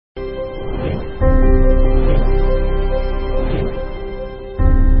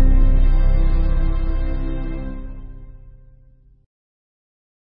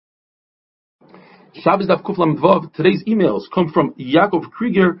Shabbos Daf Kuf Lamed Vav. Today's emails come from Yaakov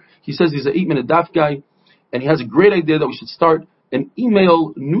Krieger. He says he's an 8-minute daf guy, and he has a great idea that we should start an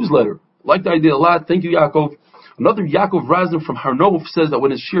email newsletter. Like the idea a lot. Thank you, Yaakov. Another Yaakov Razner from Harnov says that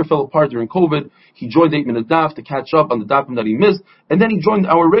when his shir fell apart during COVID, he joined 8-minute daf to catch up on the dafim that he missed, and then he joined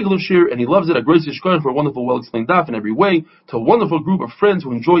our regular shir, and he loves it. A great yishkar for a wonderful, well-explained daf in every way, to a wonderful group of friends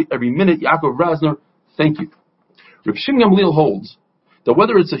who enjoy every minute. Yaakov Razner, thank you. Reb Shimon Gamliel holds that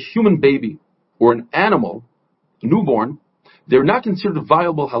whether it's a human baby or an animal, a newborn, they're not considered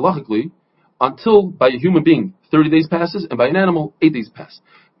viable halachically until by a human being 30 days passes, and by an animal 8 days pass.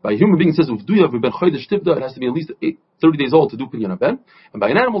 By a human being, it says it has to be at least 30 days old to do Pinyan Ben, and by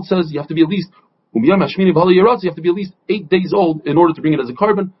an animal it says you have to be at least 8 days old in order to bring it as a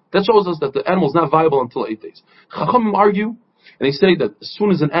carbon. That shows us that the animal is not viable until 8 days. Chachamim argue, and they say that as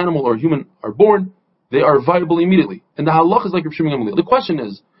soon as an animal or a human are born, they are viable immediately. And the halach is like Reb Shimon Gamliel. The question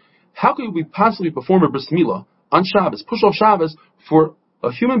is, how could we possibly perform a bris milah on Shabbos, push off Shabbos, for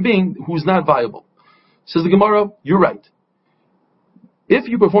a human being who's not viable? Says the Gemara, you're right. If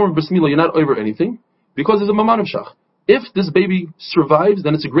you perform a bris milah, you're not over anything, because there's a maman of shach. If this baby survives,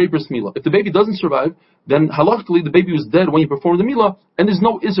 then it's a great bris milah. If the baby doesn't survive, then halachically the baby was dead when you perform the milah, and there's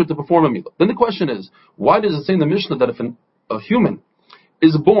no isser to perform a milah. Then the question is, why does it say in the Mishnah that if a human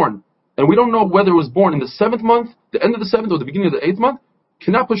is born, and we don't know whether it was born in the 7th month, the end of the 7th, or the beginning of the 8th month,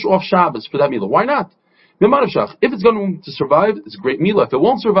 cannot push off Shabbos for that milah? Why not? If it's going to survive, it's a great milah. If it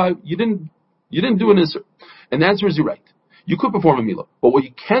won't survive, you didn't do an isser. And the answer is, you're right. You could perform a milah, but what you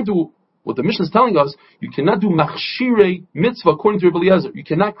can't do, what the Mishnah is telling us, you cannot do machshirei mitzvah according to Rebbe Eliezer. You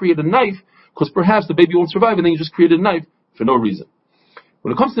cannot create a knife because perhaps the baby won't survive, and then you just created a knife for no reason.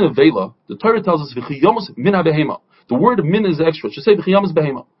 When it comes to nevela, the Torah tells us v'chiyamus min habehema. The word min is extra. It should say v'chiyamus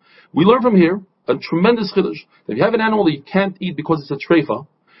behema. We learn from here a tremendous chiddush that if you have an animal that you can't eat because it's a treifa,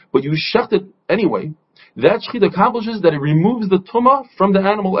 but you shecht it anyway, that shechit accomplishes that it removes the tumah from the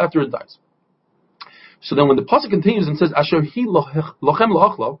animal after it dies. So then when the pasuk continues and says, Asher hi lochem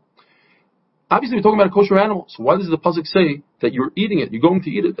la'achla, obviously we're talking about a kosher animal. So why does the pasuk say that you're eating it, you're going to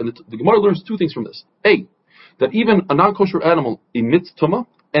eat it? And the Gemara learns two things from this. A, that even a non-kosher animal emits tumah,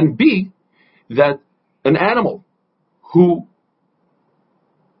 and B, that an animal who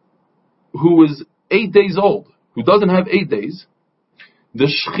is 8 days old, who doesn't have 8 days, the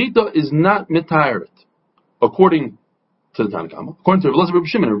shechita is not mitaret, according to the Tanakhama. According to Reb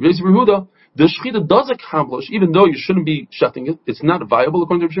Shimon and Reb Yehuda, the shechita does accomplish, even though you shouldn't be shechting it, it's not viable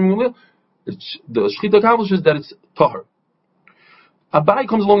according to Reb Shimon. The shechita accomplishes that it's tahar. Abai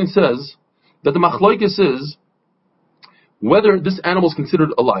comes along and says that the machlokes is whether this animal is considered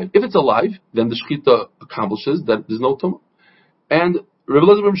alive. If it's alive, then the shechita accomplishes that there's no tumah. And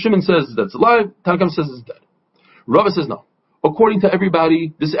Reb Shimon says that it's alive, Tanakhama says it's dead. Rava says no. According to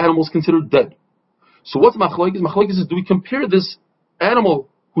everybody, this animal is considered dead. So what's machlokes? Machlokes is, do we compare this animal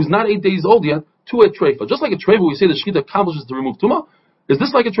who's not 8 days old yet to a treifa? Just like a treifa, we say the shechita accomplishes to remove tumah. Is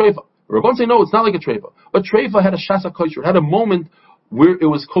this like a treifa? Rabban say no, it's not like a treifa. A treifa had a shasa kosher, had a moment where it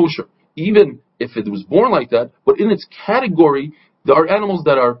was kosher, even if it was born like that. But in its category, there are animals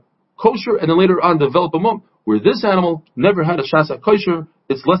that are kosher and then later on develop a mum, where this animal never had a shasa kosher.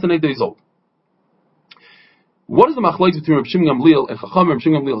 It's less than 8 days old. What is the machlokes between Reb Shimon Gamliel and Chacham? Reb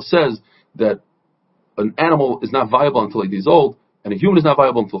Shimon Gamliel says that an animal is not viable until 8 days old, and a human is not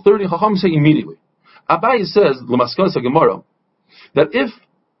viable until 30. Chacham say immediately. Abai says, L'maskas HaGemara, that if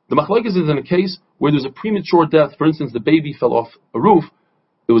the machlokes is in a case where there's a premature death, for instance, the baby fell off a roof,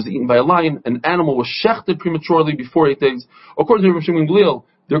 it was eaten by a lion, an animal was shechted prematurely before 8 days, according to Reb Shimon Gamliel,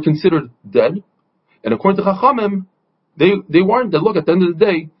 they're considered dead, and according to Chachamim, they weren't dead. Look, at the end of the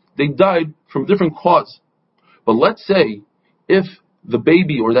day, they died from different cause. But let's say if the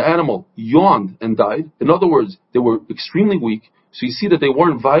baby or the animal yawned and died, in other words, they were extremely weak, so you see that they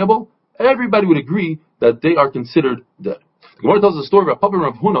weren't viable, everybody would agree that they are considered dead. The Gemara tells the story of Papa and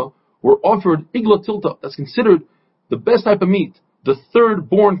Rav Huna were offered igla tilta, that's considered the best type of meat, the third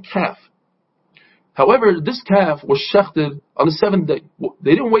born calf. However, this calf was shechted on the 7th day.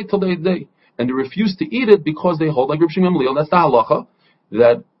 They didn't wait till the 8th day, and they refused to eat it because they hold like Reb Shimon Gamliel, that's the halacha,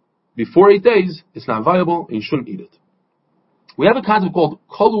 that before 8 days, it's not viable and you shouldn't eat it. We have a concept called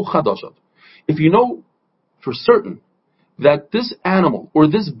kolu chadashav. If you know for certain that this animal or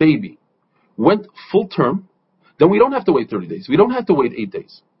this baby went full term, then we don't have to wait 30 days. We don't have to wait 8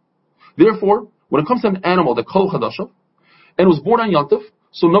 days. Therefore, when it comes to an animal that kolu chadashav, and it was born on Yontif,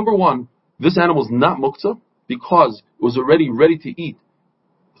 so number one, this animal is not muktzah because it was already ready to eat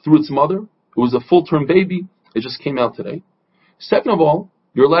through its mother. It was a full term baby. It just came out today. Second of all,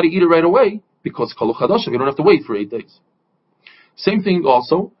 you're allowed to eat it right away because kolu chadashav, you don't have to wait for 8 days. Same thing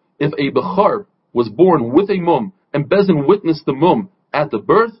also, if a bechar was born with a mum and Bezin witnessed the mum at the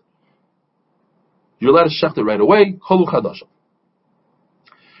birth, you're allowed to shecht it right away. Kolu chadashav.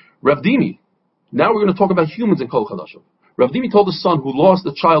 Rav Dimi. Now we're going to talk about humans in Kolu chadashav. Rav Dimi told his son who lost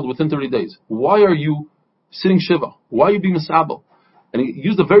a child within 30 days, why are you sitting shiva? Why are you being misabel? And he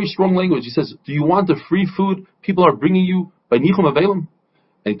used a very strong language. He says, do you want the free food people are bringing you by nichum avelim?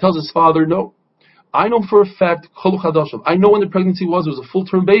 And he tells his father, no. I know for a fact, Kolu chadashav, I know when the pregnancy was, it was a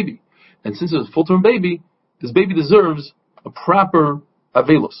full-term baby. And since it was a full-term baby, this baby deserves a proper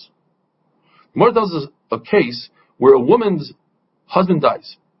avelus. The Gemara tells us a case where a woman's husband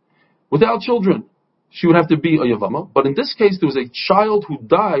dies without children. She would have to be a yavama. But in this case, there was a child who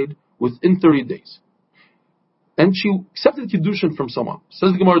died within 30 days. And she accepted kiddushin from someone.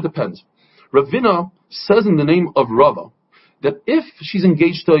 Says the Gemara, it depends. Ravina says in the name of Rava that if she's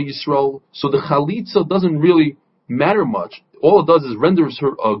engaged to a Yisrael, so the chalitza doesn't really matter much. All it does is renders her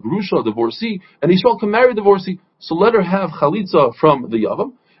a grusha, a divorcee, and Yisrael can marry a divorcee, so let her have chalitza from the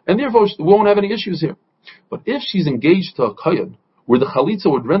yavam, and therefore we won't have any issues here. But if she's engaged to a kayan, where the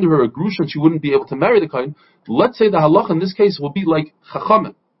chalitza would render her a grusha and she wouldn't be able to marry the kayan, let's say the halacha in this case will be like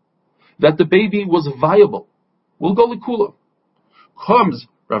chachamim, that the baby was viable. We'll go likula. Comes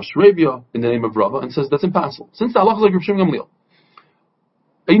Rav Shravia in the name of Rava and says that's impossible. Since the halacha is like Rav Shimon Gamliel,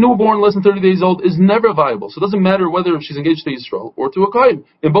 a newborn less than 30 days old is never viable. So it doesn't matter whether she's engaged to Yisrael or to a kayan.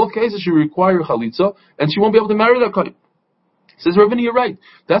 In both cases, she require chalitza, and she won't be able to marry that kayan. Says Ravina, you're right.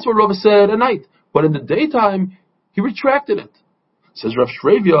 That's what Rava said at night. But in the daytime, he retracted it. Says Rav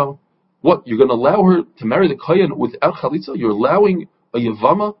Shravia, what, you're going to allow her to marry the kayan without chalitza? You're allowing a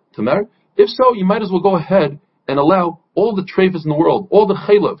yavama to marry? If so, you might as well go ahead and allow all the treifas in the world, all the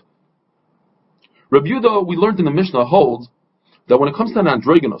chaylev. Rabbi Yehuda, we learned in the Mishnah, holds that when it comes to an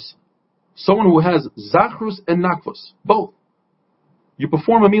androgynous, someone who has zachrus and nakvus, both, you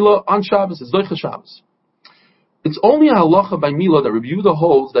perform a milah on Shabbos, it's doicha Shabbos. It's only a halacha by milah that Rabbi Yehuda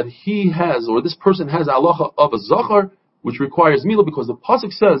holds that he has, or this person has a halacha of a zachar, which requires milah, because the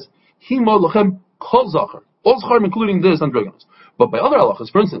pasuk says, Hima lachem kol zachar, all zachar including this androgynous. But by other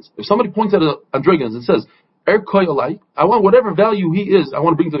halachas, for instance, if somebody points at an androgynous and says, koy alai, I want whatever value he is, I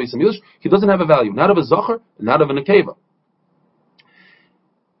want to bring to the Beis Hamikdash, he doesn't have a value, not of a zachar, not of a nekeva.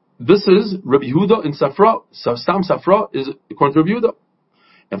 This is Rabbi Yehuda in Safra. Stam Safra is according to Rabbi Yehuda.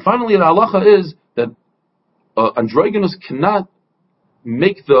 And finally, the halacha is that androgynous cannot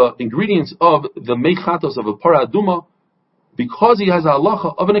make the ingredients of the mechatos of a para aduma because he has a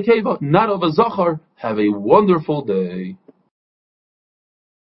halacha of an akeva, not of a zachar. Have a wonderful day.